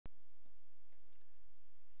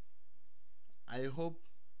I hope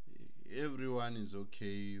everyone is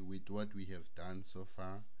okay with what we have done so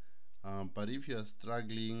far. But if you are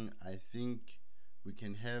struggling, I think we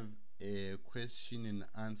can have a question and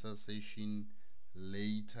answer session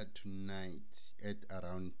later tonight at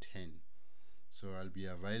around 10. So I'll be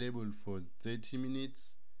available for 30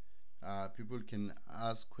 minutes. People can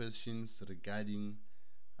ask questions regarding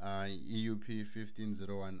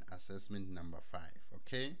EUP1501 assessment number 5.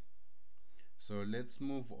 Okay? So let's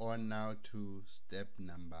move on now to step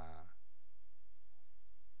number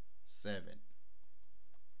 7.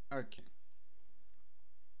 Okay.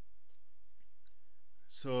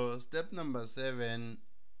 So step number 7,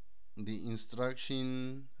 the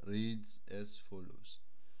instruction reads as follows.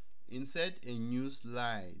 Insert a new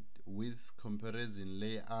slide with comparison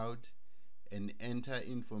layout and enter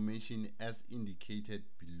information as indicated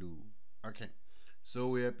below. Okay, so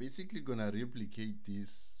we are basically gonna replicate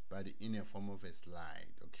this but in a form of a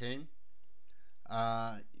slide. Okay,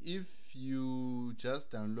 if you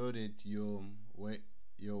just downloaded your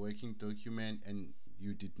working document and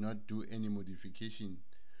you did not do any modification,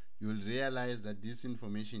 you will realize that this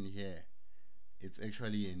information here, it's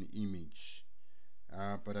actually an image.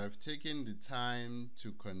 But I've taken the time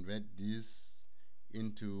to convert this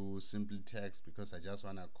into simple text because I just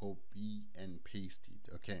want to copy and paste it.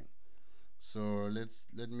 Okay, so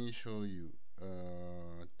let me show you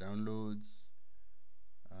downloads.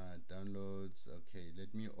 Okay,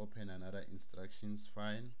 let me open another instructions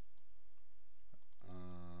file.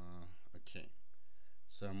 Okay,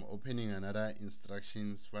 so I'm opening another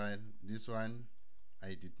instructions file. This one I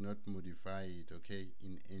did not modify it, okay,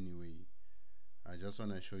 in any way. I just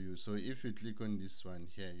want to show you. So if you click on this one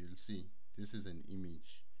here, you'll see this is an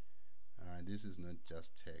image. This is not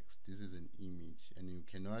just text, this is an image, and you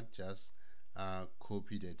cannot just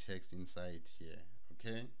copy the text inside here.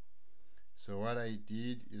 Okay, so what I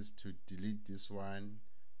did is to delete this one,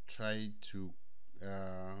 try to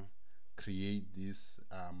create this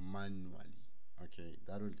manually. Okay,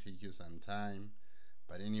 that will take you some time,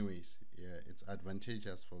 but anyways, yeah, it's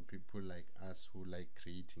advantageous for people like us who like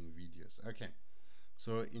creating videos. Okay,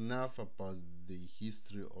 so enough about the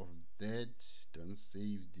history of that. Don't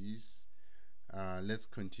save this. Let's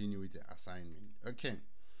continue with the assignment. Okay,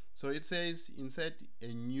 so it says insert a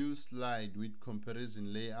new slide with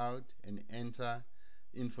comparison layout and enter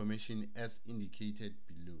information as indicated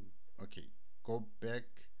below. Okay, go back.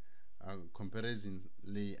 Comparison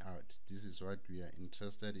layout, this is what we are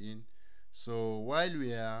interested in. So while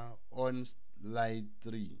we are on slide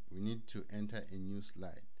 3, we need to enter a new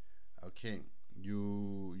slide. Okay,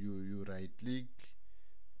 you right click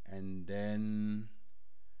and then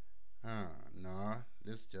no,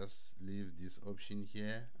 let's just leave this option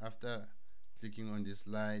here. After clicking on this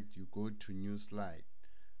slide, you go to new slide.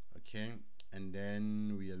 Okay, and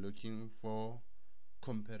then we are looking for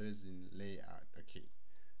comparison layout. Okay,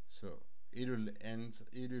 so it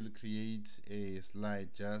will create a slide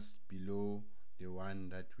just below the one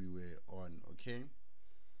that we were on. Okay,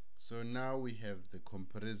 so now we have the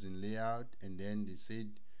comparison layout, and then they said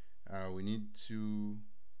we need to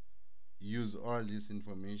use all this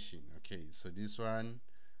information. Okay, so this one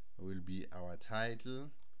will be our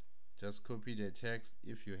title. Just copy the text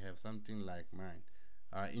if you have something like mine.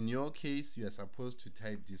 In your case, you are supposed to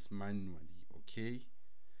type this manually. Okay,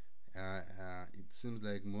 it seems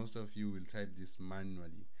like most of you will type this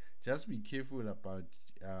manually. Just be careful about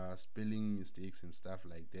spelling mistakes and stuff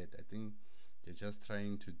like that. I think they're just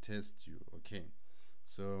trying to test you. Okay,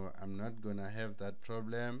 so I'm not gonna have that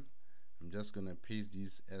problem. I'm just gonna paste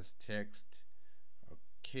this as text.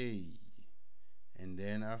 Okay, and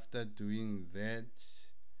then after doing that,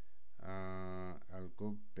 I'll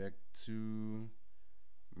go back to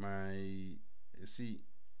my, see,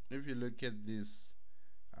 if you look at this,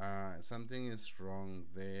 something is wrong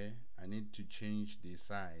there. I need to change the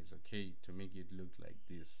size, okay, to make it look like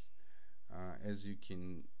this. As you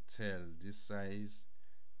can tell, this size,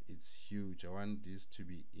 it's huge. I want this to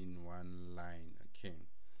be in one line. Okay,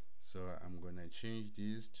 so I'm gonna change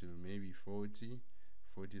this to maybe 40.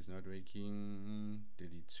 40 is not working.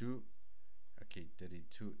 32. Okay,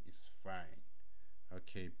 32 is fine.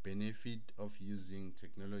 Okay, benefit of using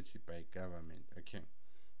technology by government. Okay,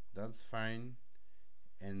 that's fine.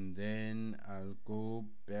 And then I'll go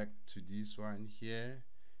back to this one here,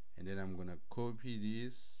 and then I'm gonna copy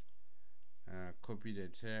this, copy the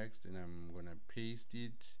text, and I'm gonna paste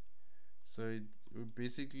it. So we're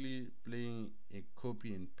basically playing a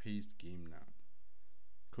copy and paste game now.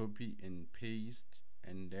 Copy and paste,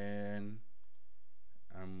 and then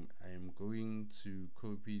I'm going to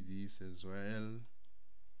copy this as well.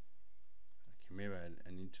 Okay, maybe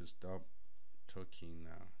I need to stop talking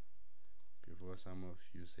now before some of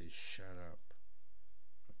you say shut up.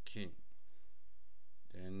 Okay,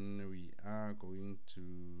 then we are going to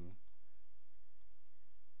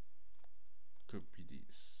copy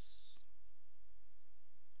this.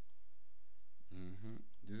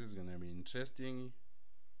 This is gonna be interesting.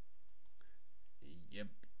 Yep,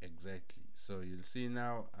 exactly. So you'll see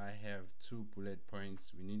now I have 2 bullet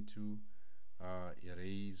points. We need to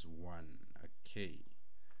erase one. Okay,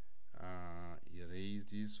 erase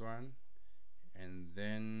this one, and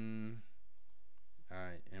then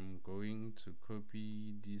I am going to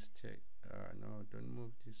copy this text. No, don't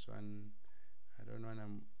move this one. I don't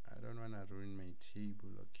wanna ruin my table.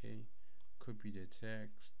 Okay, copy the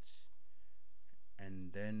text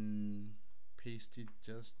and then paste it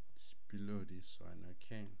just below this one.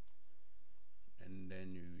 Okay, and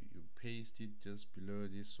then you paste it just below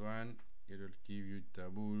this one. It will give you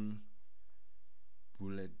double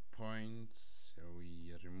bullet points, so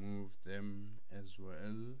we remove them as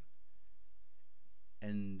well.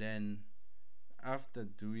 And then after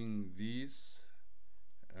doing this,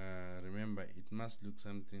 remember it must look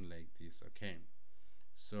something like this. Okay,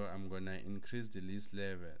 so I'm gonna increase the list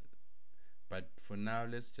level, but for now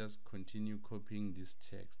let's just continue copying this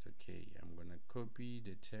text. Okay, I'm gonna copy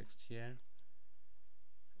the text here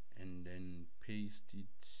and then paste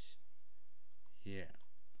it here.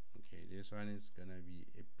 Okay, this one is gonna be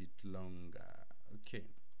a bit longer. Okay,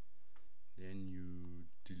 then you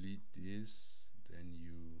delete this, then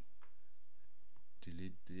you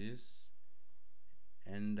delete this,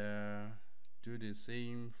 and do the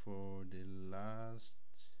same for the last.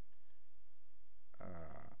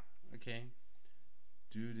 Okay,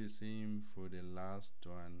 do the same for the last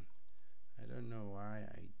one. I don't know why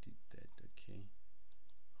I did that. Okay,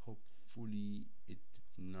 hopefully it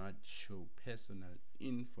did not show personal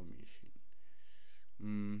information.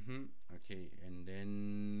 Okay, and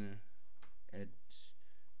then add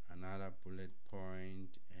another bullet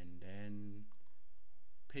point and then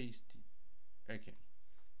paste it. Okay,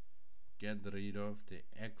 get rid of the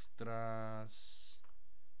extras,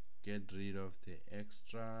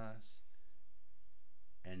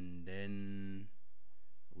 and then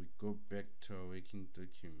we go back to our working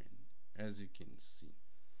document, as you can see.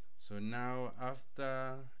 So now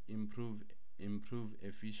after improve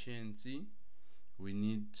efficiency, we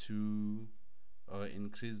need to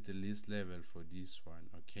increase the list level for this one.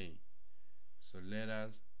 Okay, so let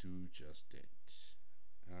us do just that.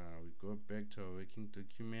 We go back to our working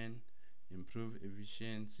document, improve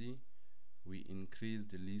efficiency, we increase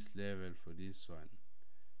the list level for this one.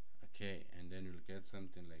 Okay, and then we'll get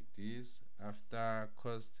something like this. After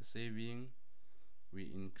cost saving, we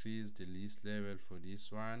increase the list level for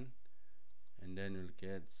this one, and then we'll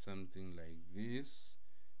get something like this.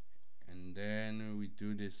 And then we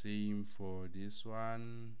do the same for this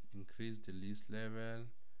one, increase the list level,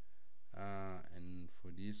 and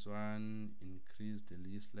for this one increase the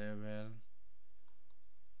list level.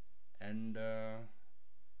 And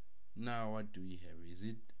now what do we have? Is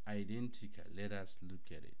it identical? Let us look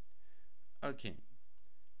at it. Okay,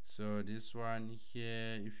 so this one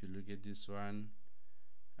here, if you look at this one,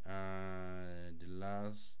 the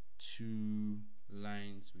last 2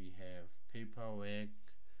 lines we have paperwork,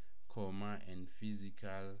 comma, and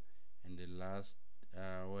physical, and the last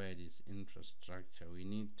word is infrastructure. We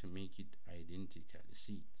need to make it identical.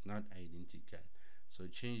 See, it's not identical, so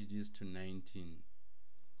change this to 19.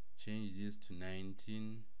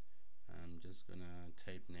 I'm just gonna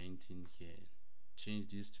type 19 here. Change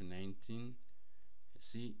this to 19.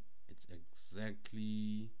 See, it's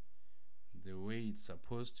exactly the way it's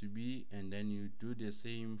supposed to be, and then you do the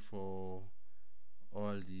same for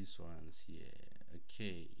all these ones here.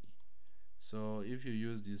 Okay, so if you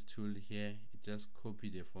use this tool here, just copy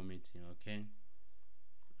the formatting. Okay,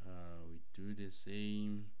 we do the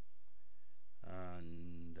same,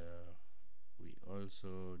 and we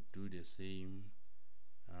also do the same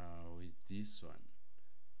with this one.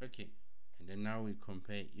 Okay, and then now we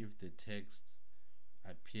compare if the text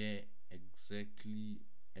appear exactly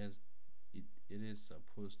as it is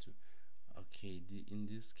supposed to. Okay, in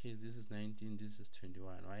this case this is 19, this is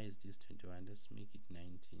 21. Why is this 21? Let's make it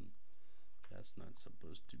 19. That's not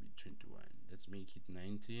supposed to be 21. Let's make it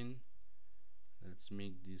 19. Let's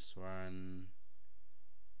make this one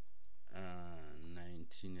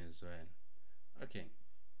 19 as well. Okay,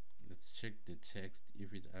 let's check the text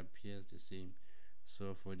if it appears the same.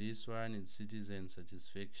 So for this one, it's citizen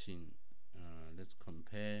satisfaction. Let's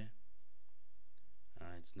compare.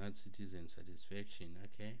 It's not citizen satisfaction.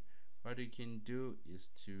 Okay, what we can do is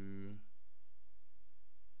to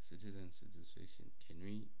citizen satisfaction. Can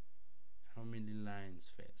we, how many lines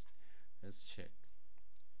first? Let's check.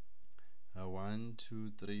 1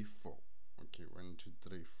 2 3 4. Okay, 1 2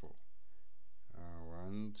 3 4.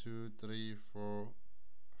 1 2 3 4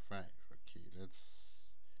 5. Okay,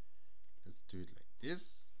 let's do it like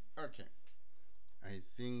this. Okay, I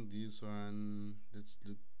think this one, let's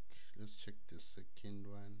check the second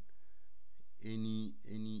one. Any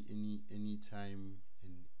time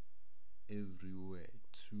and everywhere,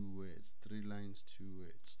 2 words, 3 lines, 2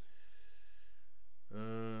 words,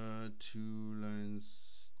 2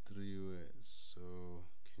 lines, 3 words. So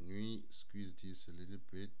can we squeeze this a little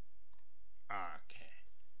bit? Okay,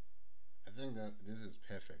 I think that this is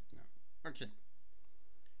perfect now. Okay,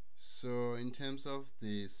 so in terms of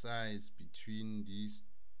the size between these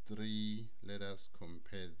 3, let us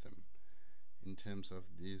compare them. In terms of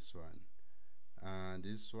this one and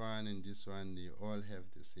this one, they all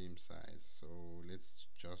have the same size. So let's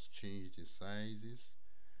just change the sizes.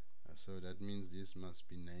 So that means this must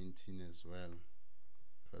be 19 as well,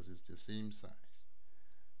 because it's the same size.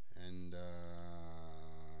 And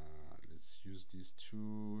let's use this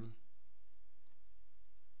tool,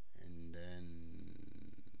 and then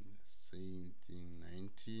same thing,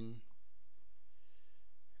 19,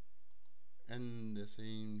 and the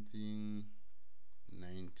same thing,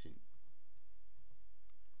 19.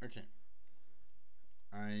 Okay,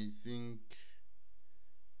 I think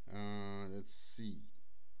let's see,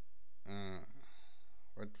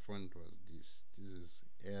 what font was this? This is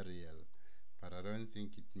Arial, but I don't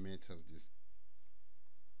think it matters this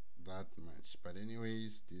that much. But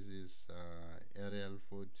anyways, this is Arial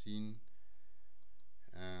 14,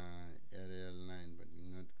 Arial 9, but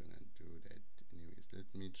we're not gonna do that. Anyways,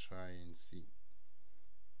 let me try and see.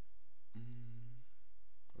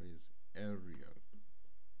 Where is Arial?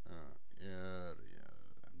 Arial.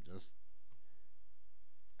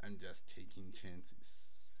 I'm just taking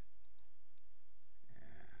chances.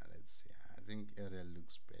 Let's see. I think Arial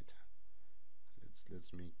looks better.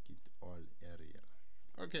 Let's make it all Arial.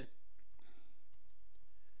 Okay.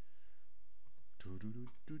 I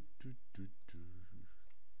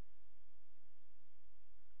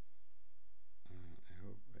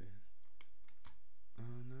hope I.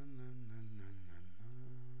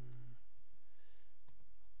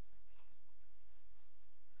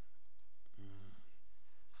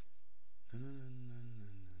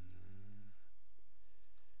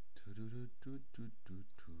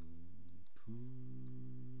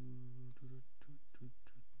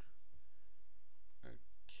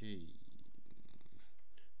 Okay,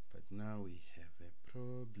 but now we have a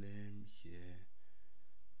problem here.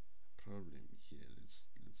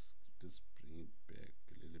 Let's bring it back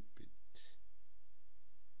a little bit.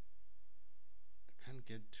 I can't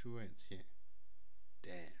get 2 words here.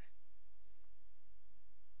 Damn.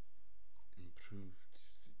 Improved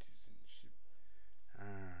citizenship.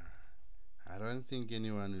 I don't think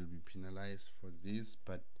anyone will be penalized for this,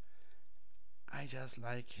 but I just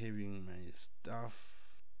like having my stuff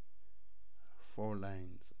 4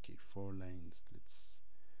 lines. Okay, 4 lines.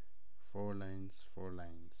 4 lines, 4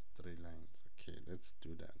 lines, 3 lines. Okay, let's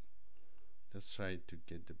do that. Let's try to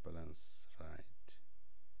get the balance right.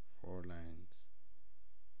 4 lines.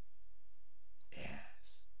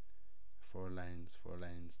 Yes. 4 lines, 4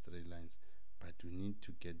 lines, 3 lines. But we need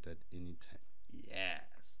to get that anytime.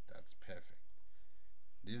 Yes, that's perfect.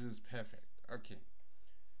 This is perfect. Okay.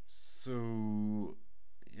 So,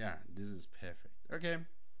 yeah, this is perfect. Okay.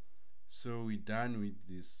 So we're done with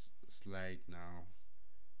this slide now.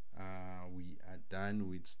 We are done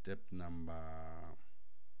with step number,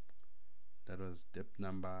 that was step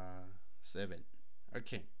number 7.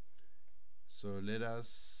 Okay, so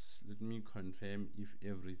let me confirm if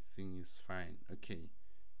everything is fine. Okay,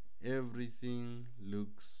 everything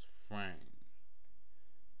looks fine.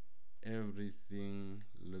 Everything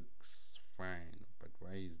looks fine. But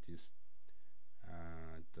why is this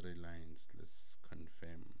 3 lines? Let's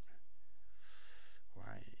confirm.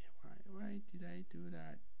 Why did I do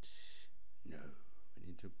that? No,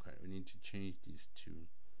 we need to change these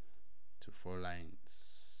to 4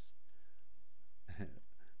 lines.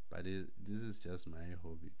 But this is just my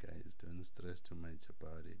hobby, guys. Don't stress too much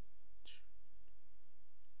about it.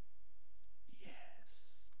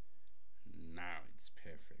 Yes, now it's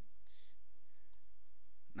perfect.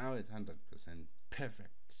 Now it's 100%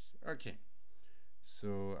 perfect. Okay,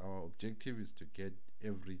 so our objective is to get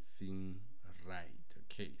everything right.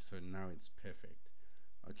 Okay, so now it's perfect.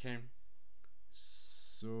 Okay,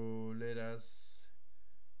 so let us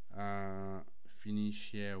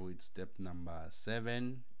finish here with step number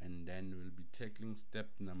 7, and then we'll be tackling step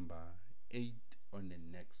number 8 on the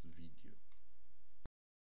next video.